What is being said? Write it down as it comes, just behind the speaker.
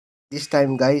This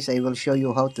time guys, I will show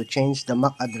you how to change the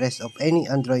MAC address of any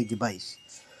Android device.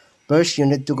 First, you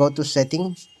need to go to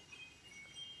setting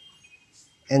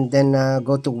and then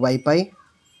go to Wi-Fi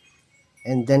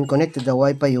and then connect to the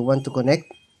Wi-Fi you want to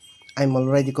connect. I'm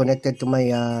already connected to my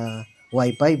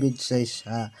Wi-Fi which says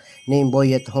name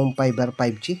Boyet Home Fiber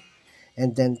 5G,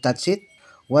 and then touch it.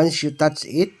 Once you touch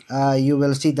it, you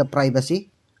will see the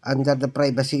privacy. Under the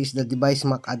privacy is the device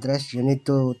MAC address. You need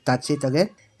to touch it again,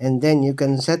 and then you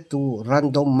can set to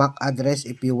random MAC address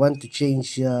if you want to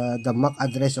change the MAC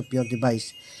address of your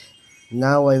device.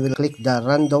 Now I will click the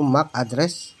random MAC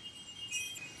address,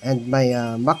 and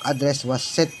my MAC address was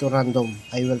set to random.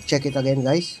 I will check it again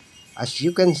guys. As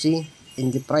you can see in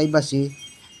the privacy,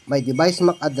 my device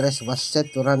MAC address was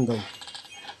set to random.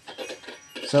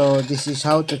 So this is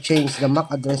how to change the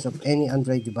MAC address of any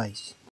Android device.